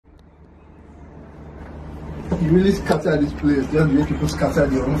You really scatter this place, just the way people scatter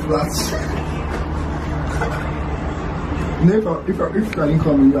their own flats. If I didn't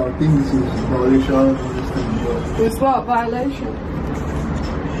come here, I would think this is violation. It's what violation?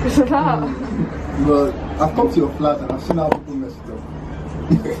 It's a that. But I've come to your flat and I've seen how people mess it up.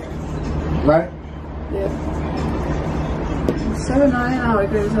 Right? Yeah. It's so annoying how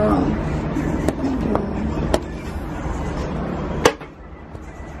it goes on.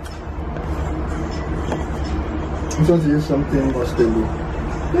 I'm trying to use something more stable.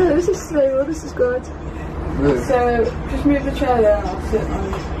 Yeah, this is stable, this is good. Really? So, just move the chair there and I'll sit on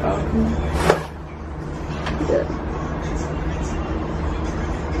the balcony. Yeah.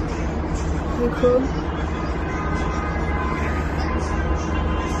 You cool?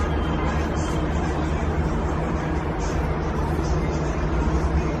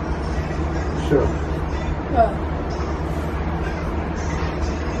 Sure. Yeah.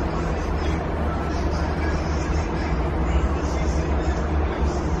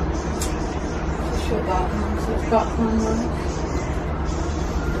 Shut that now, so it's background noise.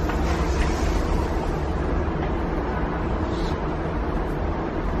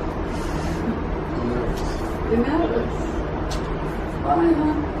 You're nervous? Why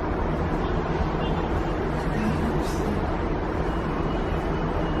not?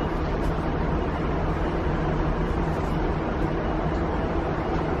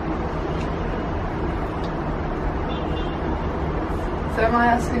 So am I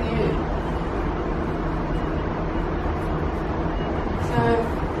asking you? So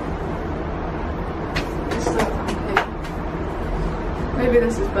let's start from here. Maybe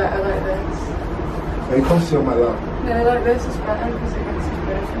this is better like this. Hey, come sit on my lap. No, like this is better because it gets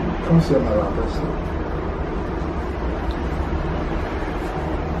inspiration. Come sit on my lap, that's it.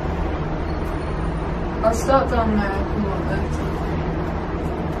 I'll start down there, come on then.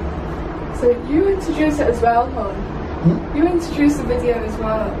 So you introduce it as well, hon. You introduce the video as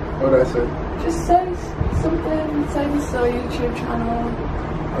well. What did I say? Just say something, say this is our YouTube channel.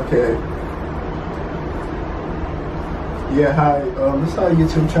 Okay. Yeah, hi. This is our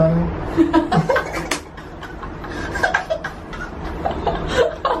YouTube channel.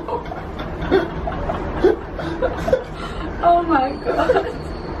 Oh my god.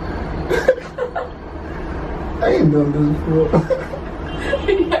 I ain't done this before.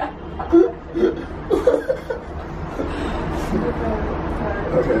 Yeah.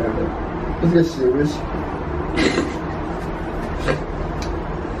 Okay. Let's get serious.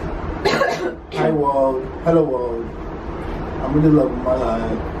 Hi world. Hello world. I'm really loving my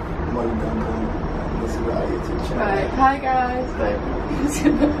life. Molly Duncan. This is our YouTube channel. Right. Hi guys.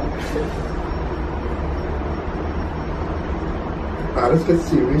 Alright, let's get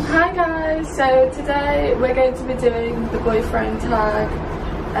serious. Hi guys. So today we're going to be doing the boyfriend tag.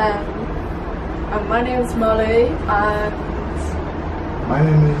 And my name's Molly and My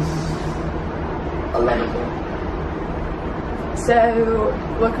name is Alana. so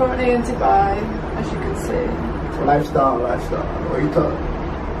we're currently in Dubai, as you can see. Lifestyle. What are you talking?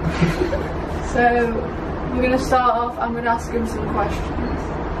 So we're going to start off, I'm going to ask him some questions.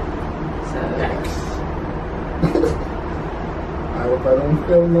 So, I hope I don't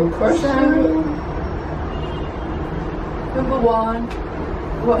feel no questions. so number one,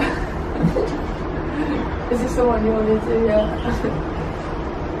 what is this the one you want to do? Yeah.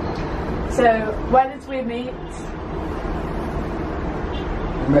 So where did we meet?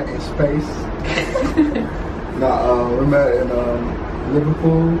 We met in space. We met in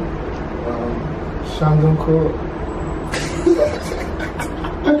Liverpool, Shandong Court.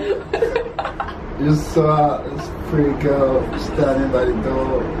 You saw this pretty girl standing by the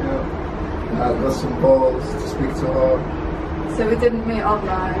door, you know. I got some balls to speak to her. So we didn't meet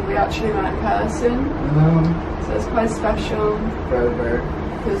online, we actually met in person. You know? So it's quite special. Very, very.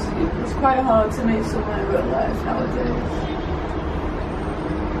 Because it's quite hard to meet someone in real life nowadays.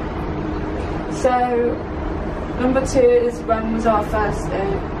 So, number two is when was our first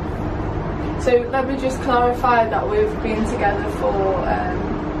date? So let me just clarify that we've been together for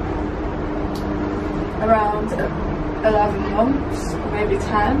around 11 months, or maybe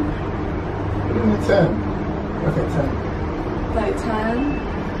 10. What do you mean 10? Okay, 10. Like 10.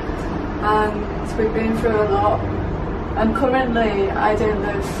 And we've been through a lot. And currently I don't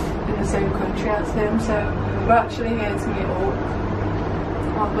live in the same country as him, so we're actually here to meet up,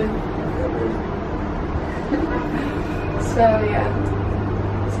 aren't we? So yeah.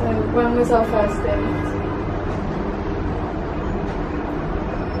 So when was our first date?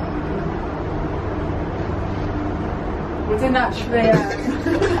 We didn't actually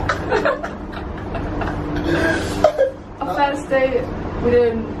our first date, we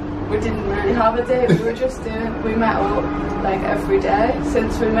didn't we didn't really have a date. We met up like every day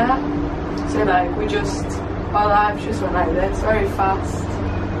since we met. So like our lives just went like this, very fast.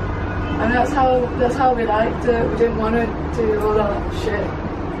 And that's how we liked it. We didn't want to do all that shit.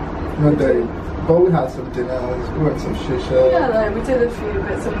 No date. But we had some dinners, we went some shisha. Yeah, like we did a few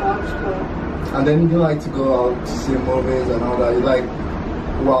bits and bobs, but... And then you like to go out to see movies and all that. You like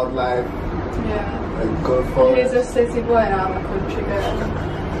wildlife. Yeah. Like go for He's a city boy and I'm a country girl.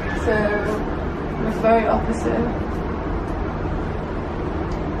 So we're very opposite.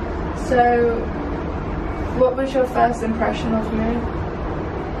 So what was your first impression of me?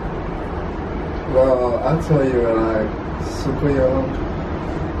 Well, I thought you were like super young,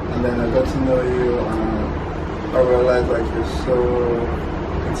 and then I got to know you, and I realized like you're so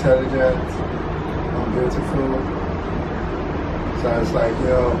intelligent and beautiful. So it's like, you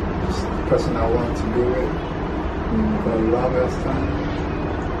know, just the person I want to be with for the longest time.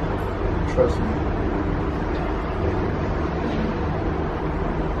 Trust me.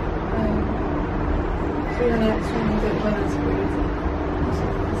 So the next one we did when it's weird.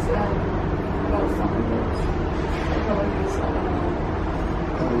 It's about family. Probably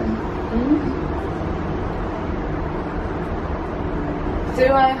Do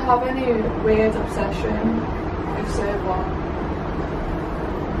I have any weird obsession? If so, what?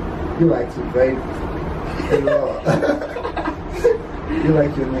 You like to vape a lot. You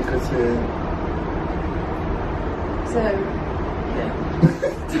like your nicotine. So, yeah.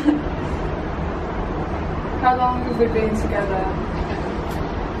 How long have we been together?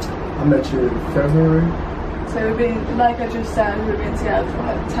 I met you in February. So we've been, like I just said, we've been together for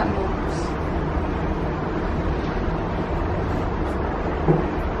like 10 months.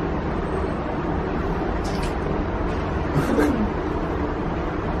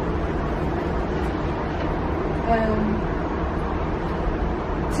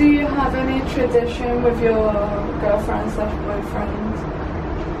 Do you have any tradition with your girlfriend/boyfriend?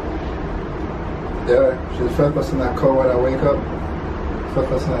 Yeah, she's the first person I call when I wake up. First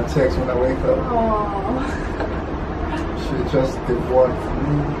person I text when I wake up. Aww. She just did one for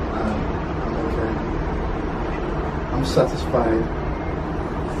me, and I'm okay. I'm satisfied.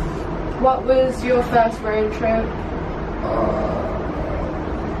 What was your first road trip?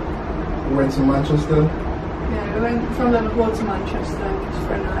 We went to Manchester. Yeah, we went from Liverpool to Manchester just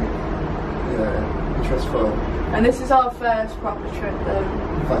for a night. Yeah, which was fun. And this is our first proper trip though.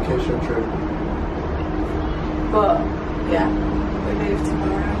 Vacation trip. But, yeah, we leave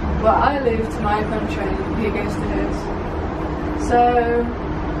tomorrow. Well, I leave to my country and he goes to his. So,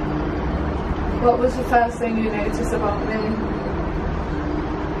 what was the first thing you noticed about me?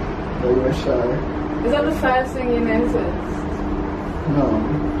 That you were shy. Is that the first thing you noticed? No.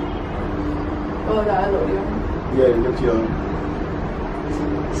 Or that I look young? Yeah, you look young.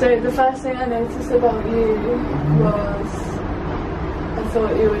 So the first thing I noticed about you was I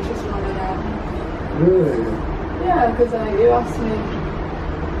thought you were just one of them. Really? Yeah, because you asked me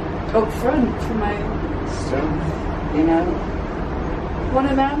up front for my stuff, you know. One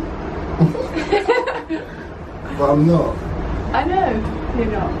of them. But I'm not. I know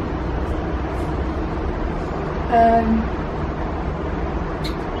you're not.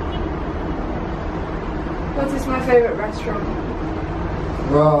 What is my favourite restaurant?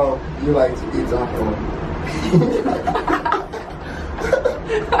 Well, you like to eat apple.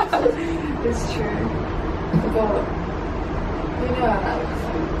 It's true. But, you know I like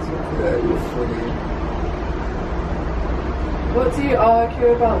food as well. Yeah, you're funny. What do you argue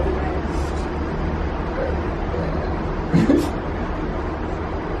about the most?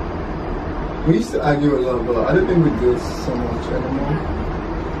 We used to argue a lot, but I don't think we do it so much anymore.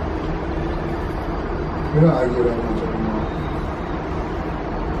 We don't argue that much anymore.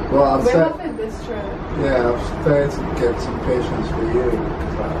 Well, We're having this trip. Yeah, I've started to get some patience for you.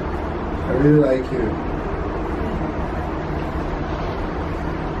 I really like you.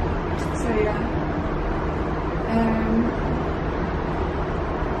 So yeah.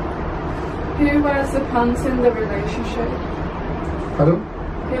 Who wears the pants in the relationship? Pardon?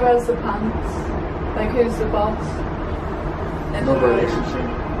 Who wears the pants? Like who's the boss in the Nobody. relationship?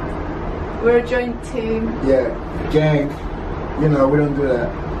 We're a joint team. Yeah, gang. You know, we don't do that.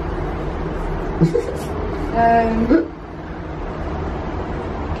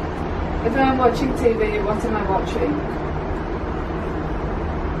 If I'm watching TV, what am I watching?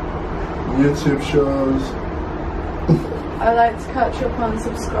 YouTube shows. I like to catch up on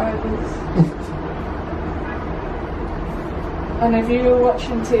subscribers. And if you were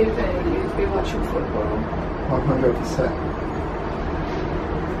watching TV, you'd be watching football. 100%.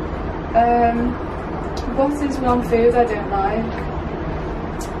 What is one food I don't like?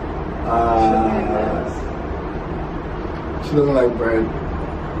 She doesn't like bread.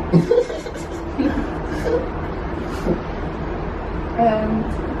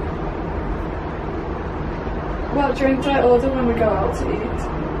 What drink do I order when we go out to eat?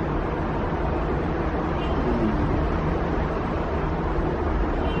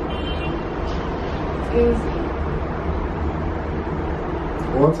 Easy.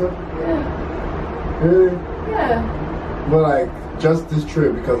 Water? Yeah. Really? Yeah. But like, just this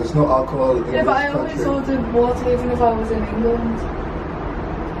trip because there's no alcohol in Yeah, this but I country. always ordered water even if I was in England.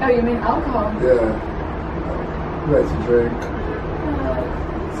 Oh, you mean alcohol? Yeah. Ready to drink.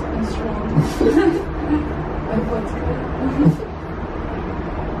 Something strong. Like vodka.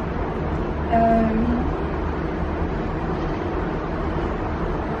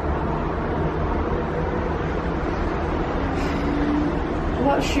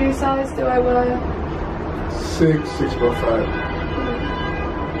 What shoe size do I wear? 6.5.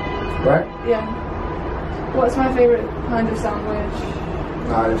 Right? Yeah. What's my favourite kind of sandwich?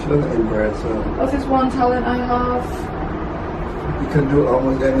 Nah, she doesn't eat bread, so What is one talent I have? you can do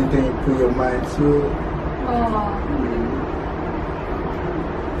almost anything you put your mind to. Oh.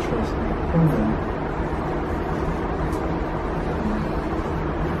 Trust me. Come on.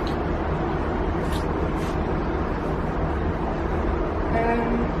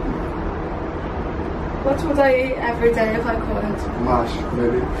 What would I eat every day if I could? Mash,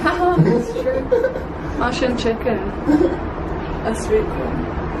 maybe. That's true. Mash and chicken. A sweet one.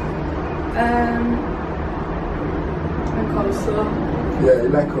 And coleslaw. Yeah, you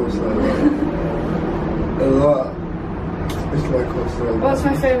like coleslaw a lot. It's like coleslaw. What's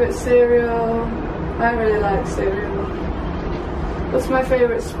my favourite cereal? I really like cereal. What's my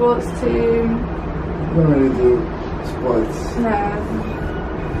favourite sports team? I don't really do sports. No.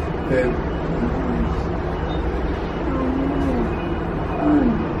 Yeah.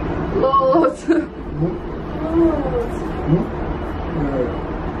 Lord. Hmm? Lord. Hmm? Yeah.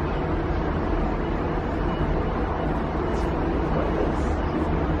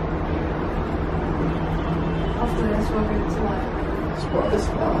 After this, we're going to like Spot. the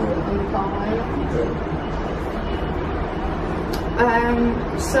spot on the Palm Island.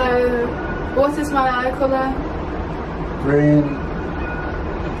 Yeah. So, what is my eye colour? Green.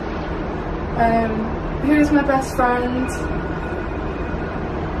 Who is my best friend?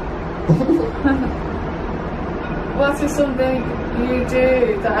 What is something you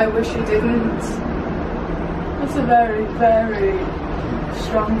do that I wish you didn't? That's a very, very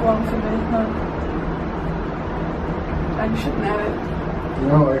strong one for me, huh? And you should know it.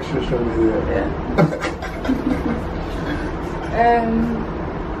 No extra social media. Yeah.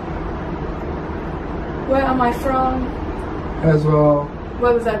 Where am I from? As well.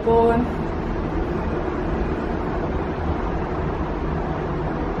 Where was I born?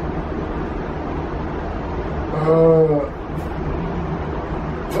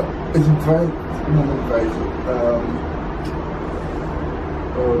 It's bright. Not bright.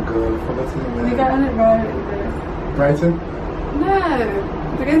 Oh god, forgot the name. You're getting it right. Brighton? No,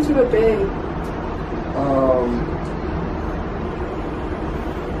 it begins with a B.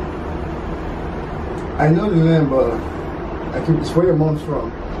 I know the name, but I keep. It's where your mom's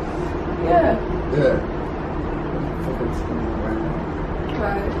from. Yeah. Yeah. Forgot the name right now.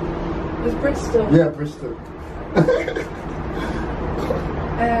 Right. It's Bristol. Yeah, Bristol.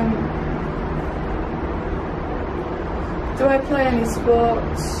 Do I play any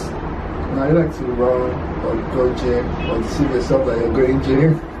sports? Now you like to run or go gym or see yourself that you're going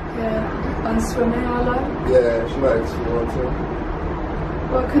gym. Yeah. And swimming I like. Yeah, she likes water.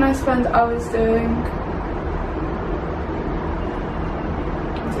 What can I spend hours doing?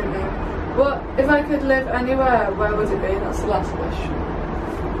 I don't know. What if I could live anywhere, where would it be? That's the last question.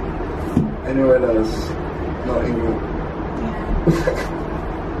 Anywhere else, not England. Yeah.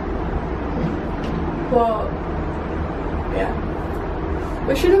 Well, yeah.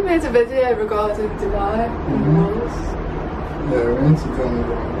 We should have made a video regarding Dubai and the walls. Yeah, we need to go on the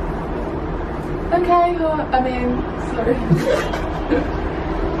road. Okay, sorry.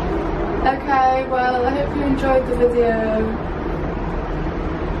 Okay, well, I hope you enjoyed the video.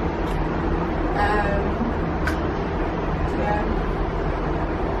 Yeah.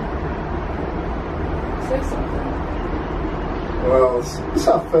 Say something. Well, it's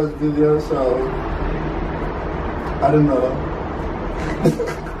our first video, so I don't know.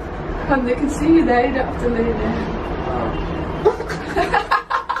 And they can see you there, you don't have to lean in.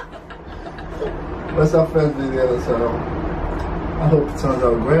 That's our first video, so I hope it turns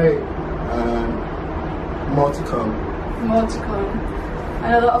out great and more to come. More to come.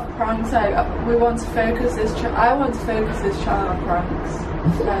 And a lot of pranks. We want to focus this I want to focus this channel on pranks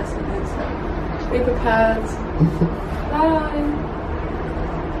personally, so Be prepared. Bye.